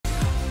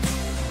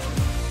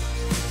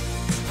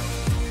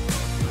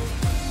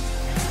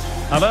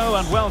Hello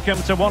and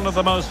welcome to one of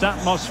the most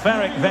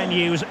atmospheric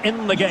venues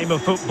in the game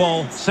of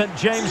football, St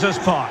James's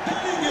Park.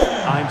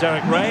 I'm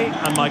Derek Ray,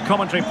 and my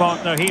commentary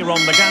partner here on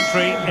the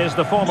gantry is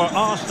the former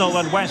Arsenal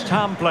and West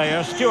Ham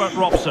player Stuart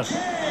Robson.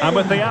 And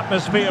with the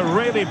atmosphere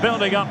really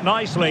building up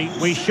nicely,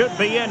 we should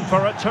be in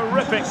for a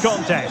terrific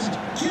contest.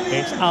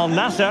 It's Al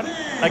Nassr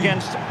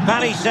against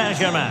Paris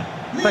Saint-Germain.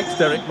 Thanks,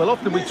 Derek. Well,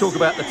 often we talk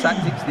about the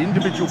tactics, the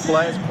individual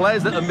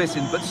players that are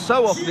missing, but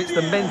so often it's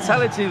the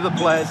mentality of the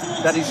players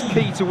that is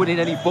key to winning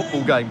any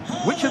football game.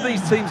 Which of these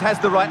teams has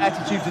the right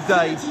attitude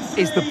today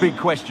is the big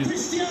question.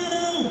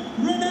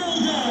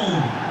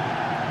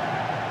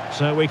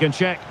 So we can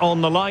check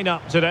on the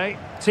lineup today.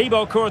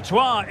 Thibaut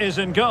Courtois is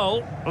in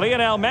goal.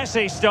 Lionel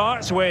Messi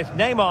starts with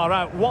Neymar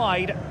out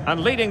wide. And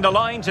leading the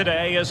line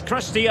today is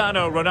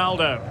Cristiano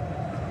Ronaldo.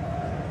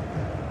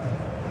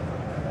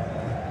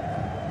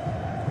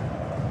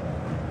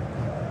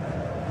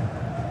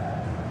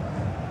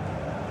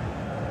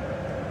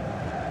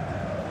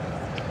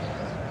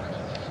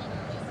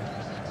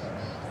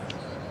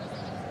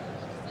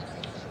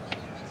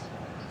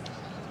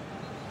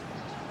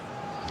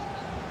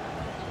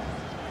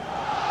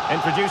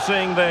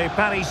 Introducing the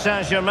Paris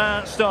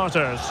Saint-Germain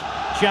starters.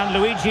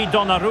 Gianluigi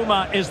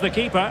Donnarumma is the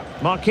keeper.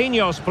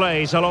 Marquinhos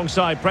plays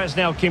alongside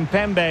Presnel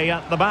Kimpembe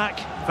at the back.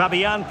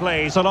 Fabian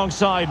plays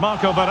alongside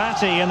Marco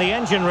Verratti in the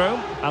engine room.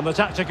 And the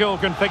tactical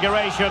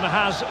configuration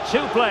has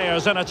two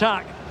players in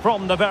attack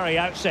from the very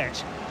outset.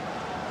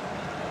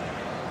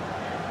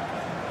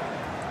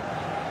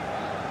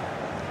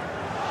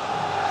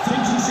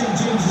 Thank you, St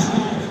James's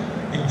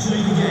Park.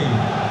 Enjoy the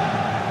game.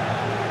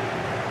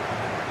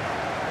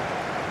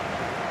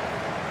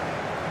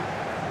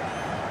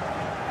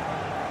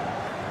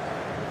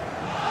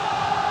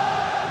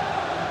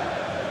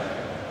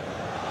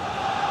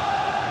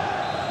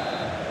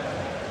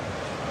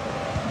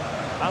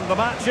 And the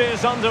match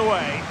is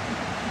underway.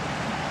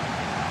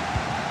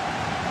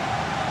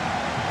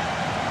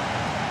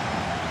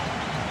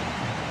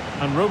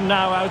 And room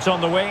now out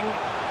on the wing.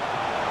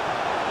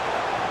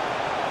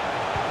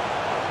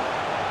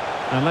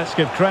 And let's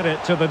give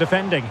credit to the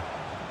defending.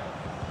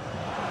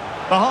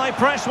 The high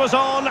press was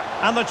on,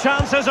 and the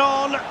chance is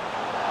on.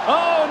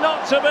 Oh,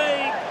 not to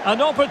be.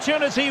 An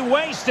opportunity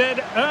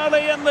wasted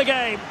early in the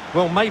game.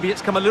 Well, maybe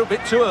it's come a little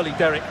bit too early,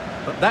 Derek,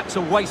 but that's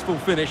a wasteful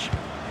finish.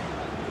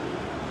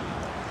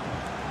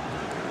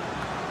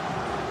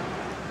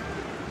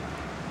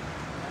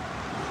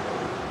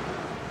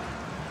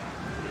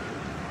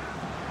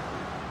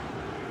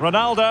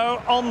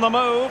 Ronaldo on the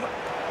move.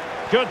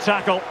 Good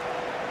tackle.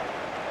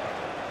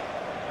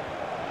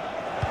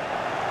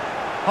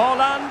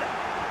 Haaland.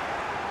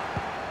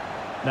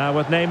 Now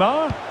with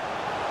Neymar.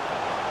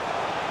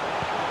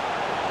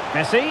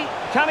 Messi.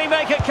 Can he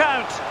make it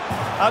count?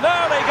 An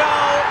early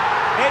goal.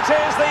 It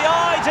is the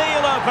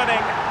ideal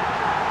opening.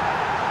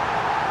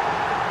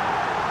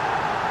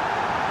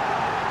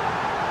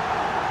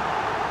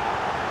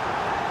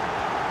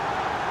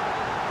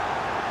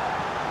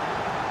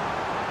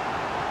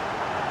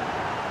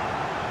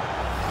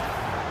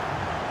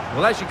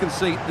 Well, as you can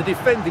see, the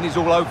defending is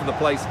all over the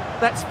place.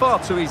 That's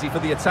far too easy for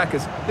the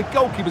attackers. The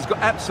goalkeeper's got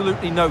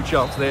absolutely no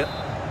chance there.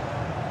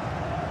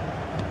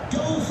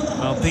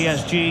 Well,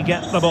 PSG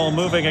get the ball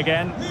moving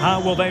again.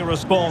 How will they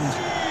respond?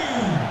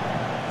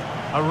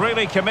 A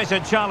really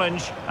committed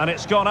challenge, and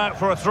it's gone out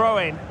for a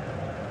throw-in.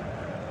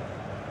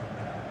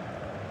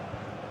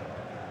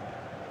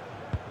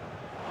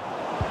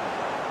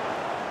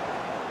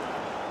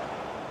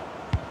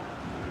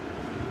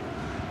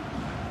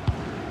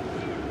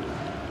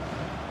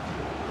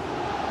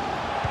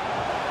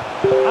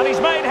 And he's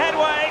made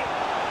headway.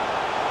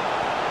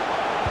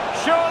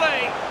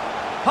 Surely.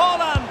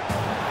 Haaland.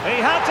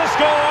 He had to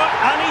score,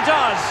 and he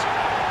does.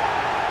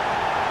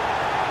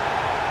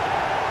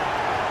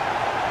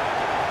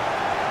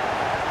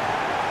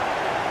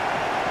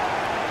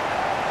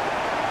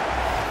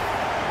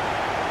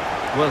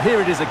 Well,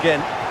 here it is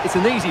again. It's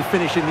an easy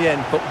finish in the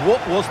end, but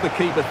what was the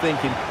keeper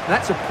thinking?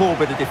 That's a poor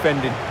bit of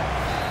defending.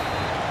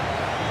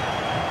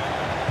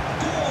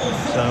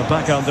 So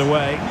back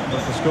underway,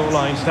 with the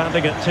scoreline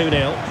standing at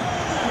 2-0.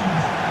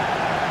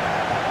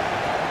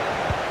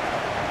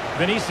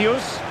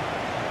 Vinicius.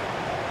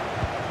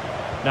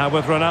 Now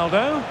with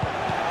Ronaldo.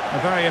 A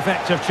very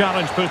effective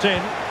challenge put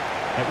in.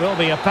 It will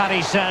be a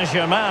Paris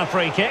Saint-Germain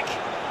free kick.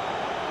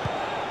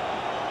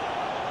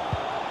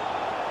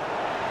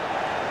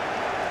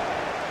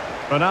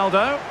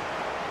 Ronaldo.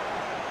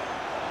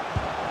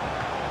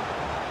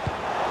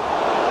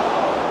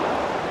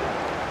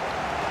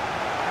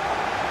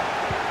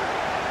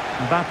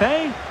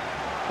 Mbappe.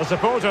 The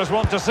supporters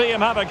want to see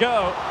him have a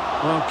go.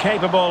 Well,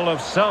 capable of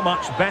so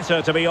much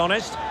better, to be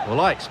honest. Well,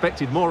 I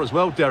expected more as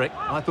well, Derek.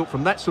 I thought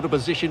from that sort of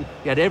position,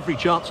 he had every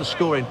chance of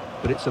scoring,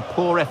 but it's a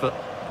poor effort.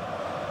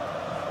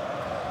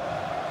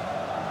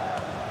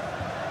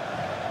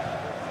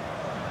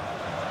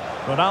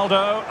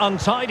 Ronaldo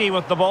untidy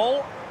with the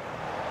ball.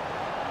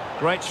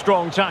 Great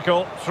strong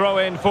tackle, throw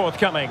in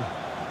forthcoming.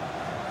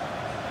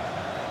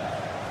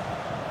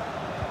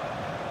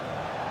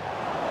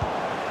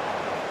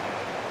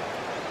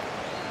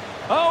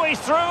 he's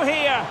through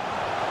here.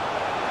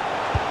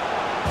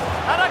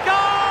 And a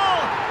goal!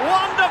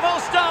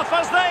 Wonderful stuff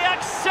as they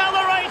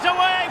accelerate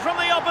away from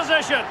the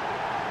opposition.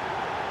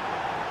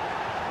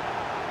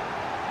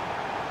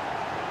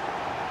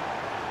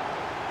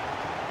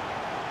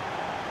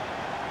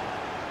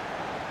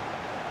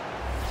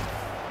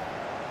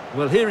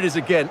 Well, here it is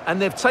again,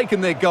 and they've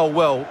taken their goal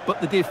well,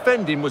 but the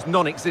defending was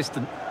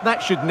non-existent.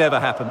 That should never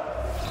happen.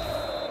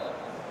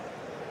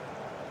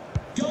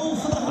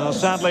 Well,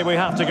 sadly, we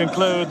have to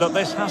conclude that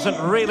this hasn't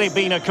really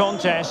been a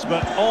contest,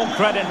 but all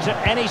credit to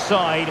any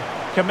side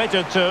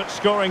committed to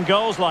scoring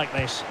goals like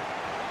this.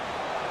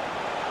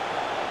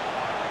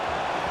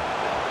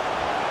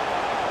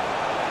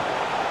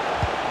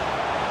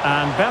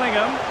 And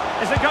Bellingham,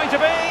 is it going to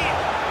be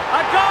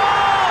a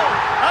goal?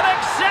 An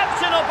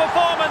exceptional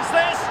performance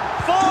this.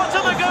 4 to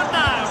the good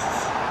now.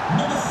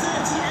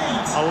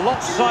 A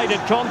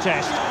lopsided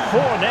contest,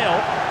 4-0.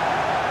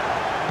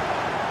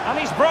 And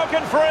he's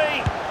broken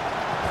free.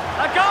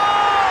 A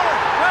goal!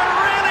 We're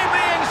really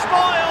being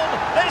spoiled.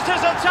 This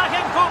is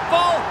attacking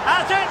football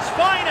at its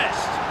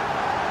finest.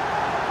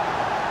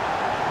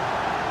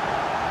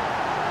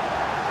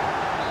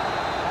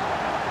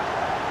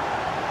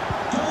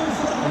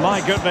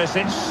 My goodness,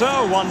 it's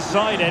so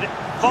one-sided.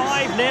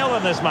 5-0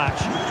 in this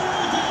match.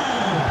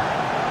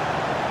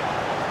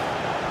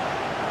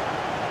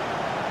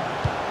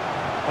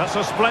 That's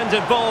a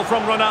splendid ball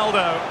from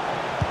Ronaldo.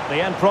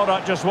 The end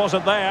product just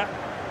wasn't there.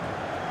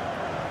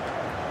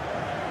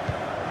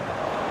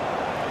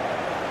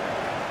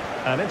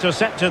 And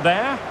intercepted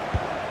there.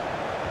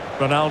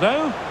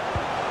 Ronaldo.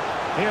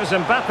 Here's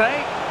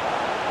Mbappe.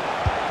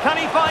 Can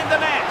he find the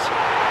net?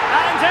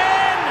 And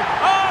in!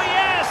 Oh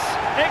yes!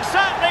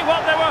 Exactly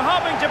what they were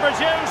hoping to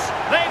produce.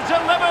 They've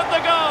delivered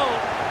the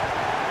goal.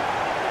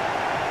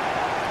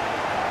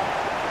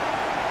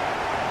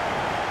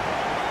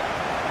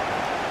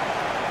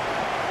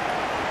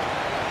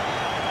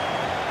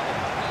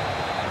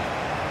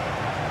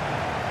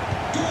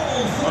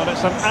 Well,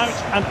 it's an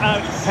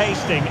out-and-out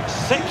pasting.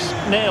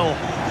 6-0.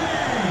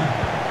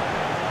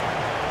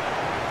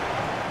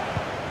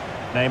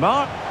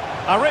 Neymar.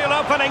 A real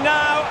opening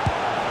now.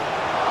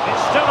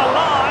 It's still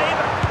alive.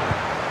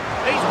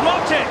 He's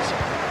blocked it.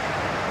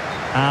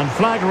 And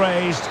flag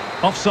raised.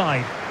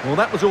 Offside. Well,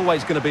 that was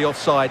always going to be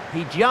offside.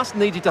 He just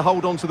needed to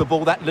hold on to the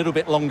ball that little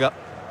bit longer.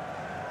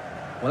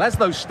 Well, as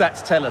those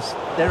stats tell us,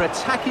 their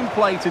attacking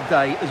play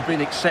today has been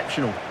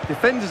exceptional.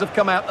 Defenders have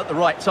come out at the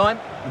right time,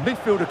 the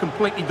midfielder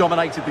completely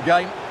dominated the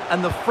game,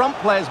 and the front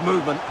player's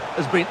movement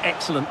has been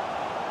excellent.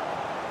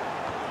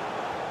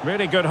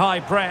 Really good high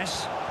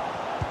press.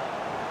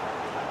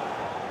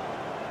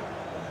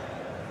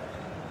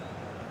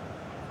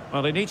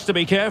 Well, he needs to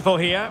be careful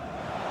here.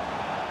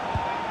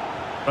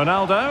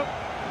 Ronaldo.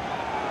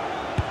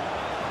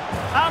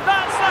 And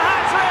that's the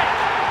hat-trick!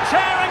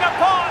 Tearing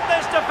apart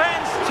this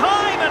defence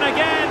time and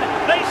again.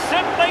 They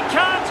simply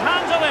can't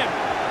handle him.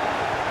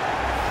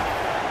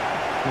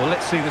 Well,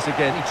 let's see this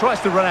again. He tries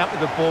to run out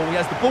with the ball. He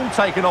has the ball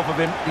taken off of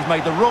him. He's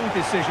made the wrong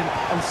decision,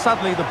 and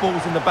suddenly the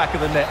ball's in the back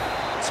of the net.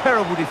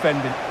 Terrible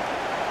defending.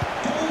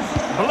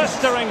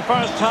 Blistering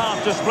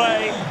first-half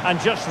display, and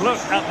just look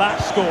at that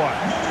score.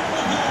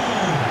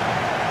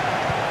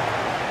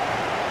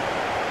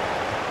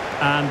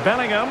 And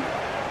Bellingham.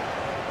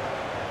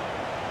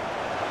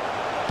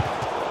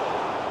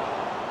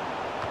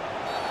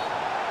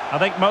 I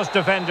think most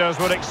defenders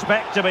would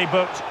expect to be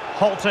booked,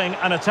 halting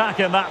an attack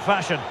in that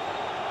fashion.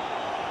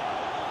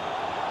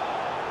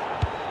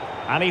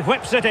 And he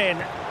whips it in.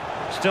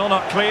 Still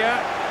not clear.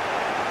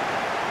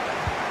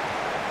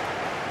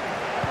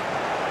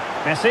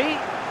 Messi.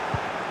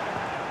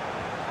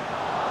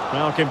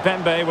 Well,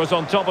 Kimpembe was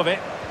on top of it.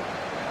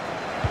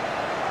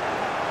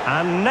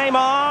 And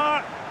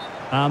Neymar.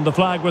 And the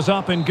flag was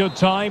up in good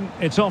time.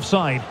 It's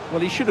offside.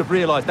 Well, he should have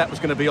realised that was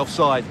going to be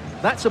offside.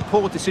 That's a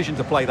poor decision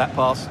to play that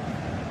pass.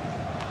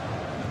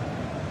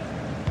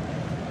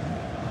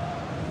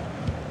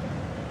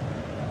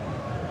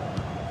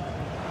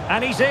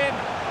 And he's in.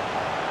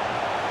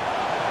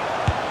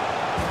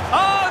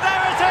 Oh,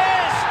 there it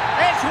is!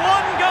 It's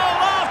one goal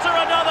after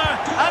another,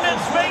 and it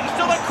speaks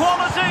to the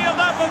quality of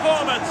that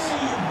performance.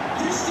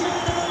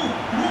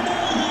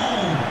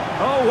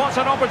 Oh, what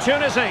an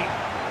opportunity.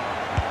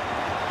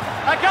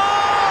 A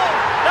goal!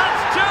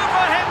 That's 2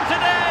 for him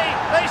today.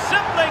 They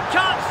simply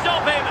can't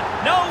stop him.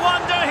 No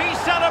wonder he's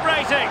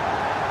celebrating.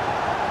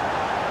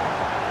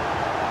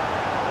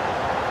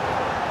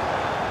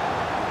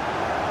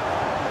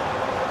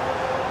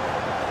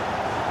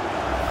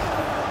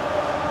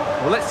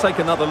 Well, let's take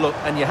another look,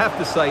 and you have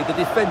to say the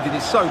defending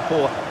is so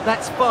poor.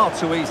 That's far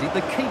too easy.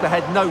 The keeper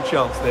had no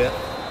chance there.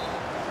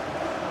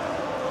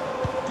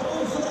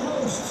 Goal for the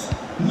hosts,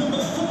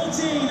 number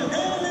 14,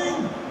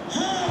 Erling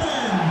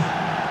Haaland.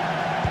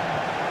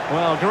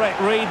 Well, great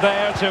read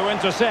there to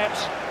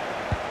intercept.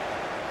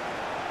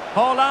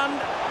 Haaland.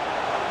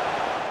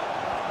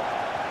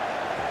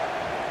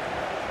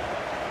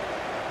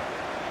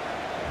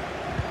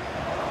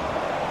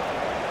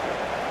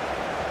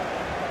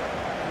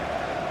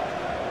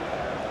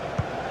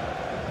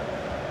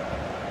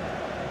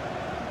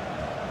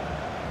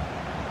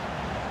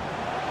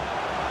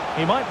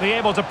 He might be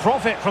able to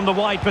profit from the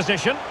wide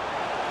position.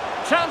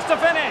 Chance to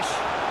finish.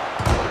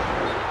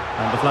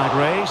 And the flag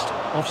raised.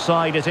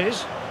 Offside it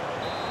is.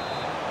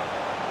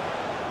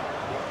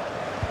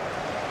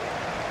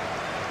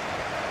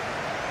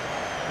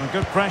 And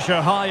good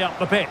pressure high up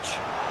the pitch.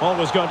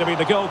 Always going to be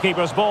the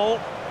goalkeeper's ball.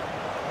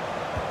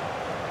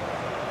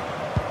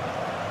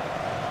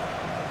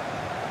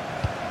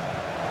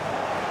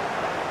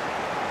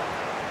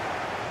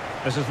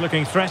 This is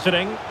looking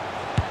threatening.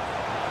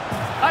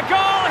 A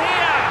goal here!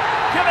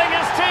 Giving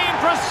his team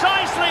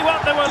precisely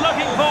what they were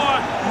looking for.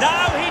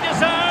 Now he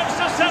deserves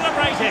to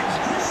celebrate it.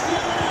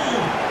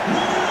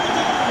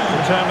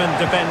 Determined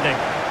defending.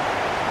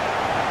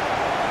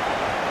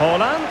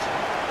 Haaland.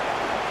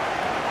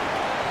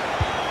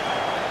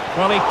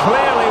 Well, he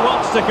clearly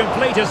wants to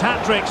complete his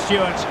hat-trick,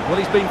 Stuart. Well,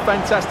 he's been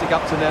fantastic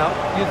up to now.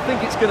 You'd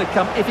think it's going to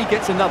come if he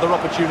gets another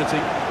opportunity.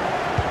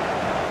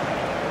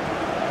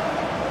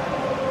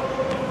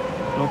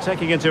 Well,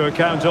 taking into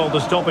account all the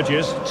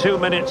stoppages, 2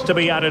 minutes to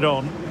be added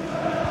on.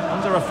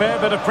 Under a fair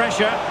bit of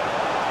pressure,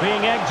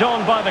 being egged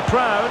on by the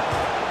crowd.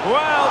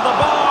 Well, the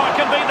bar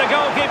can be the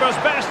goalkeeper's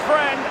best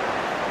friend.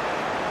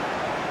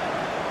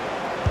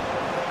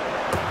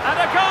 And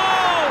a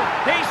goal!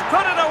 He's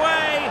put it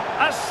away!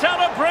 A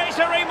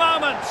celebratory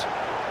moment!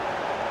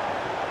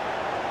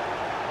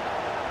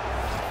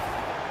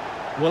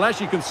 Well,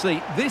 as you can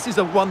see, this is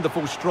a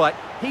wonderful strike.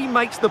 He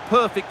makes the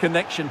perfect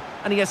connection,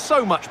 and he has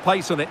so much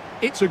pace on it.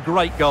 It's a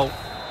great goal.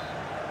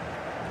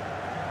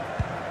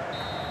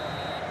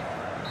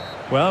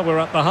 Well, we're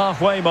at the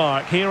halfway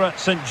mark here at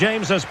St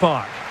James's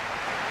Park.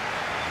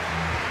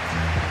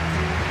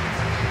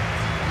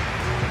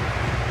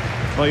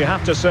 Well, you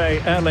have to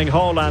say Erling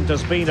Haaland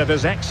has been at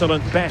his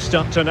excellent best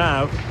up to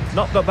now.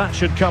 Not that that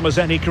should come as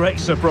any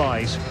great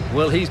surprise.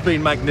 Well, he's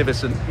been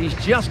magnificent. He's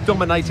just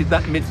dominated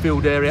that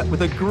midfield area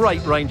with a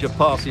great range of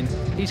passing.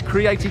 He's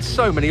created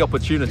so many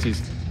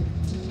opportunities.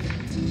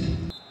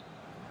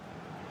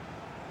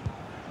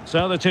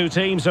 So the two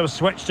teams have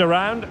switched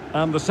around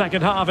and the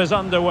second half is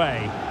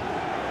underway.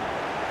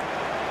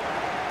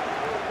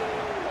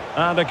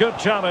 And a good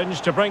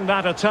challenge to bring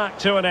that attack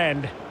to an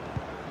end.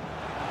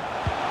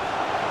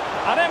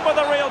 And in with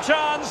a real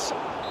chance.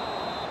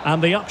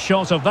 And the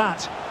upshot of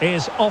that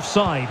is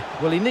offside.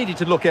 Well, he needed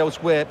to look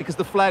elsewhere because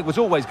the flag was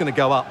always going to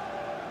go up.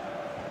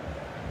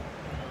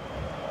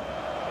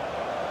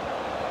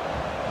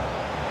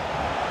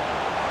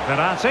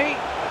 Verratti.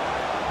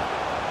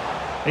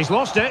 He's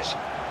lost it.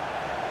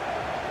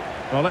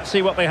 Well, let's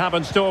see what they have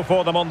in store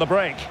for them on the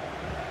break.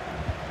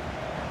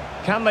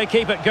 Can they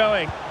keep it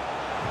going?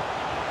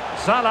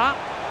 Salah.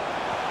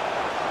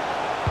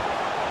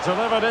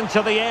 Delivered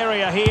into the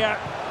area here.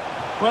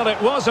 Well,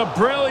 it was a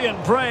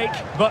brilliant break,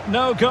 but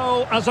no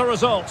goal as a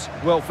result.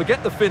 Well,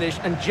 forget the finish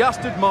and just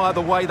admire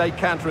the way they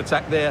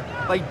counter-attack there.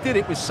 They did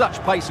it with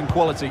such pace and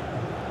quality.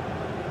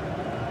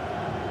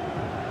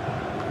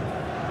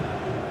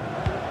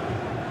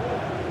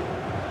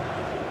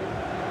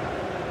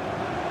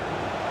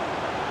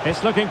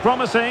 It's looking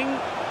promising.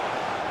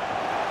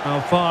 How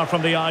far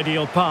from the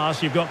ideal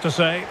pass, you've got to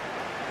say.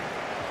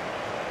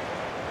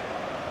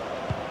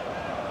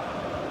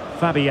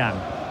 Fabian.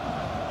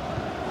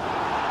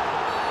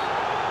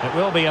 It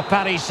will be a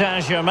Paris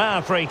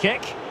Saint-Germain free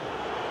kick.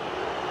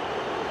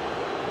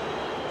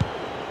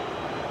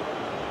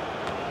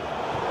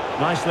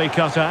 Nicely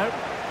cut out.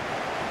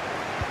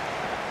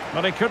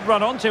 But he could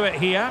run onto it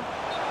here.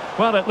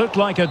 Well, it looked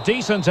like a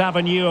decent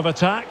avenue of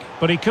attack,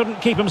 but he couldn't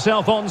keep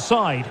himself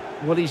onside.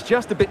 Well, he's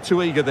just a bit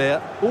too eager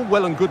there. All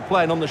well and good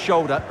playing on the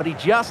shoulder, but he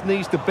just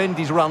needs to bend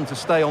his run to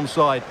stay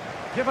onside.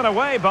 Given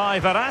away by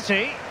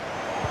Verratti.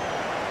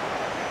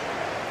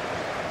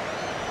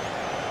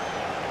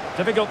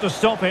 Difficult to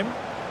stop him.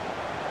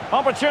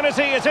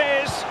 Opportunity it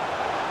is.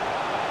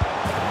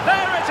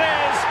 There it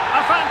is!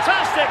 A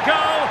fantastic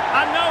goal,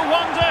 and no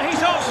wonder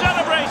he's off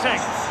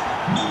celebrating.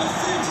 Number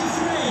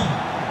 33,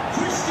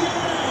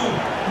 Cristiano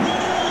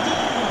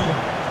Ronaldo.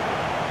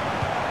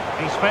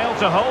 He's failed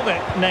to hold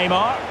it,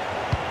 Neymar.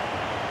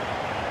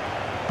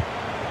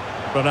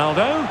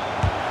 Ronaldo.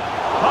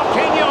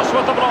 Marquinhos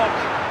with the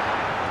block.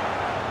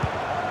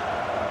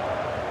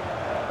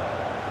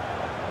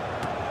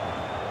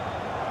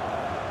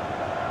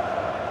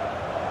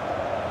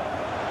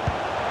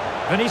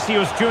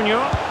 Vinicius Junior.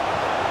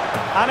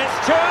 And it's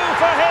two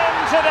for him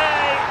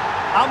today.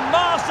 A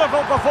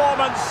masterful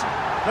performance.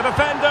 The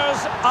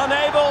defenders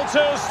unable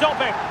to stop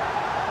him.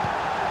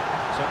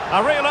 So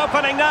a real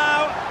opening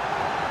now.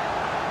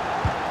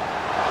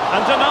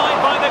 And denied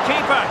by the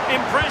keeper.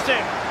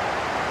 Impressive.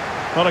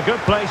 Well, a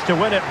good place to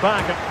win it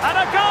back. And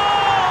a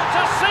goal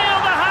to seal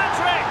the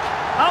hat-trick.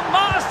 A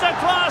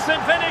masterclass in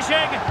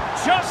finishing.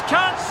 Just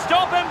can't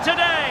stop him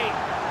today.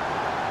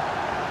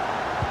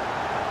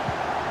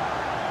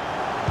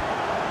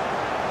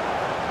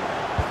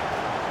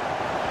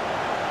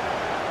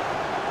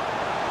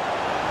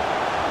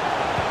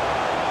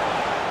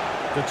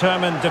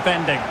 Determined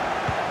defending.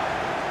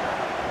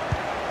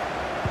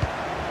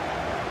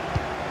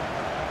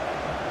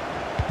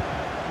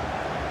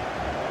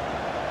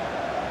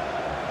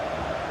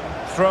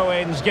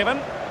 throw-ins given.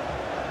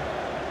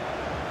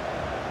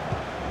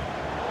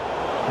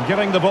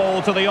 Giving the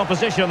ball to the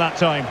opposition that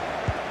time.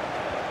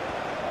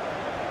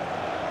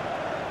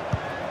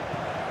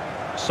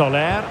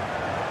 Soler.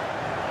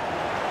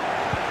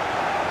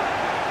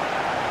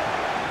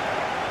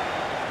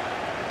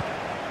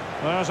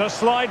 There's a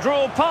slide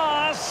rule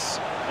pass.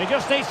 He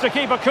just needs to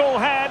keep a cool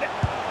head.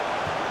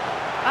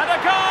 And a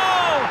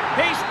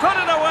goal! He's put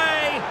it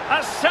away!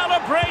 A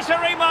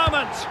celebratory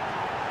moment!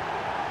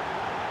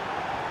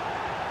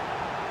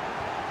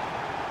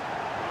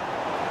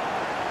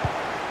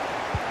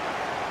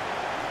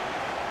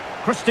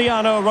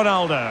 Cristiano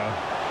Ronaldo.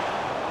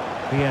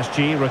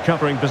 PSG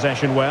recovering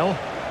possession well.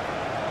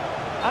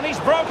 And he's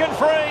broken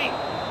free!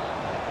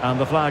 And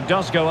the flag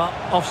does go up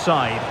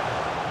offside.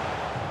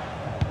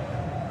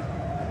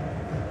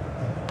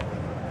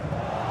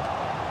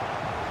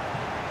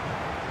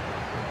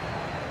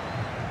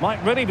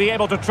 Might really be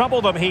able to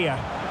trouble them here.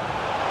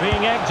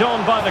 Being egged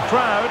on by the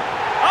crowd.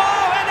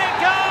 Oh, and it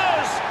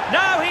goes!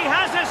 Now he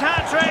has his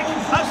hat-trick.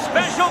 A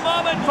special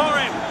moment for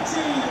him.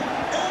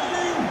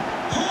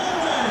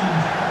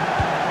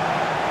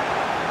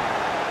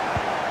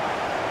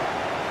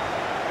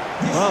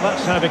 Well,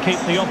 that's how to keep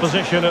the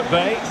opposition at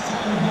bay.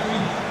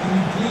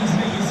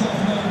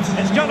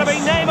 It's going to be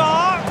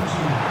Neymar.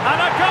 And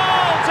a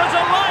goal to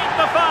delight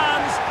the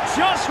fans.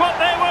 Just what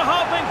they were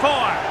hoping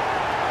for.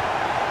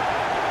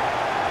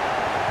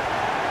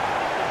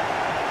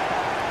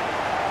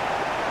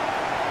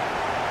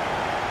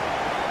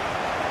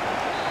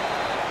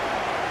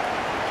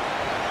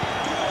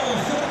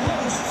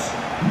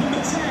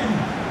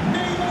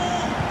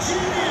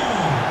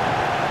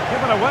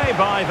 Away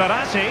by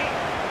Verratti.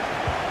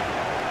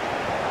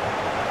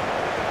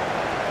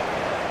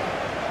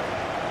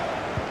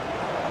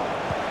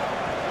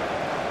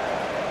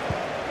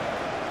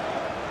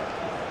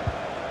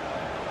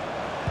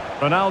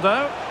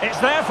 Ronaldo, it's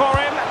there for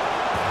him,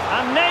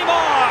 and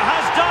Neymar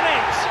has done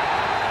it.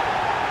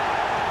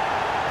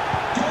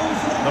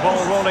 The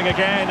ball rolling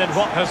again in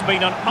what has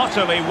been an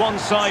utterly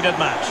one-sided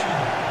match.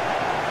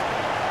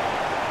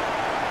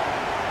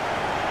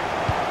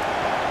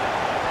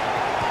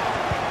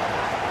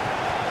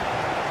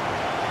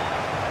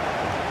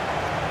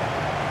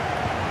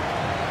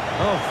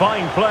 Oh,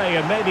 fine play,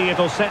 and maybe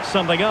it'll set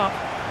something up.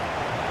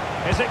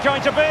 Is it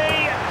going to be?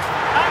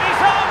 And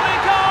he's only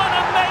gone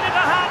and made it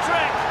a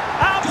hat-trick!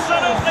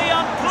 Absolutely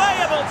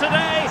unplayable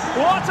today!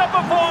 What a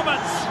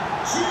performance!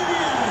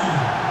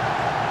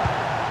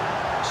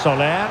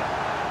 Soler.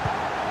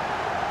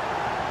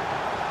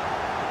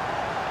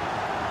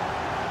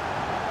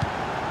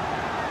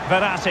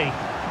 Verratti.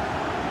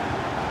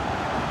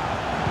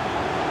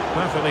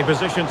 Perfectly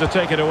positioned to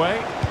take it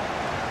away.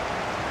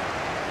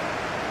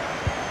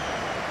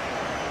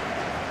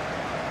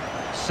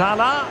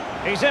 Salah,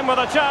 he's in with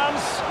a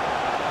chance.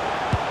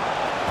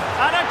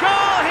 And a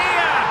goal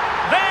here!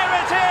 There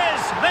it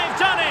is! They've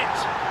done it!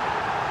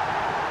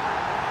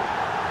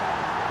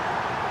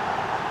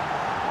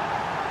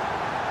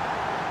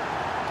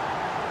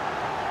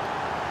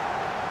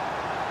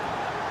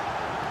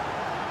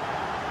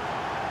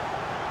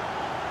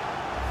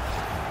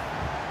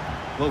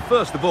 Well,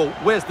 first of all,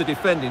 where's the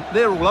defending?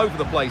 They're all over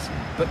the place.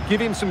 But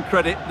give him some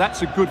credit,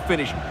 that's a good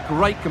finish.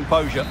 Great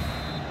composure.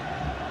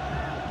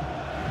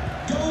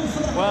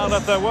 Well,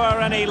 if there were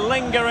any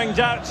lingering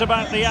doubts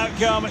about the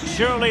outcome,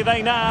 surely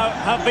they now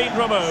have been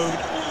removed.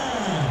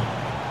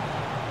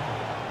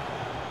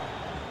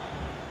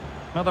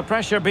 Well, the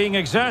pressure being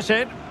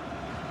exerted.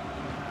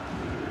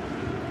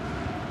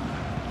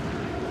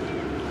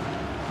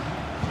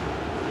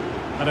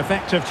 An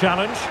effective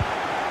challenge.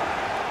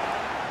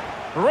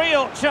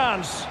 Real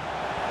chance.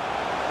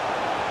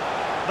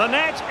 The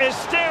net is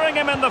staring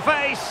him in the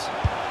face.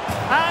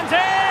 And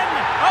in!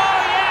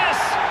 Oh, yes!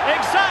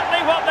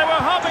 Exactly what they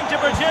were hoping to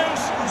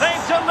produce.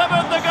 They've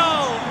delivered the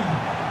goal.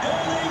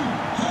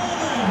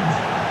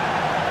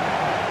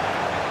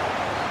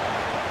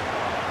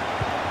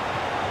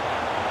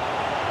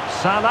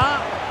 Salah,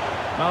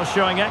 well,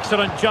 showing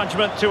excellent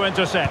judgment to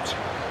intercept.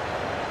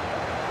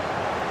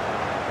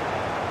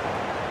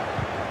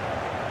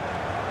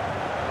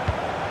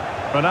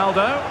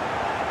 Ronaldo.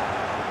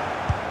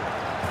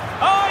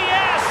 Oh,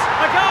 yes!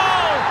 A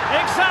goal!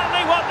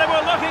 Exactly what they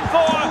were looking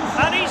for,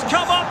 and he's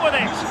come up with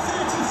it.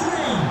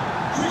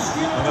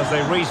 And as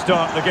they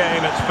restart the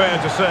game, it's fair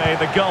to say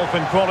the gulf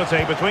in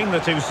quality between the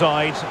two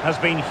sides has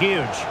been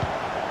huge.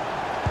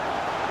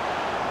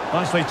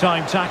 Nicely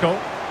timed tackle.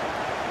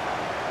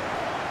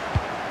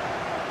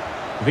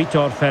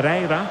 Vitor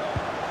Ferreira.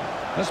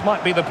 This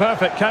might be the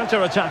perfect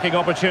counter-attacking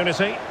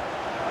opportunity.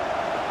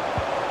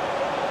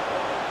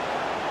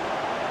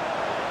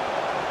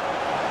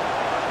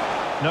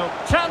 No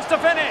chance to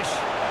finish.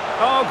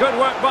 Oh, good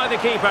work by the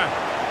keeper.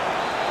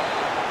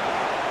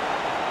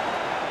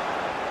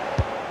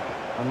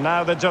 And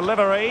now the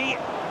delivery.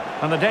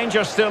 And the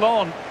danger's still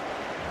on.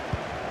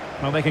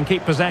 Well, they can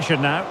keep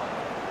possession now.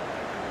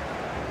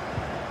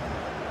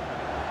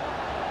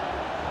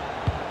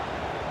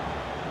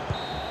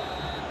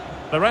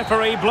 The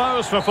referee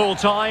blows for full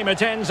time.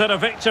 It ends in a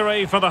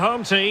victory for the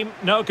home team.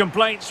 No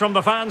complaints from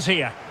the fans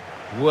here.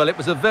 Well, it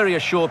was a very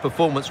assured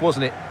performance,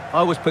 wasn't it?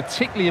 I was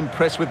particularly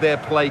impressed with their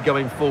play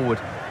going forward.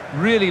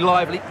 Really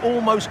lively,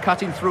 almost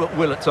cutting through at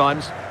will at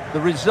times.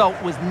 The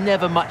result was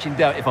never much in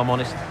doubt, if I'm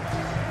honest.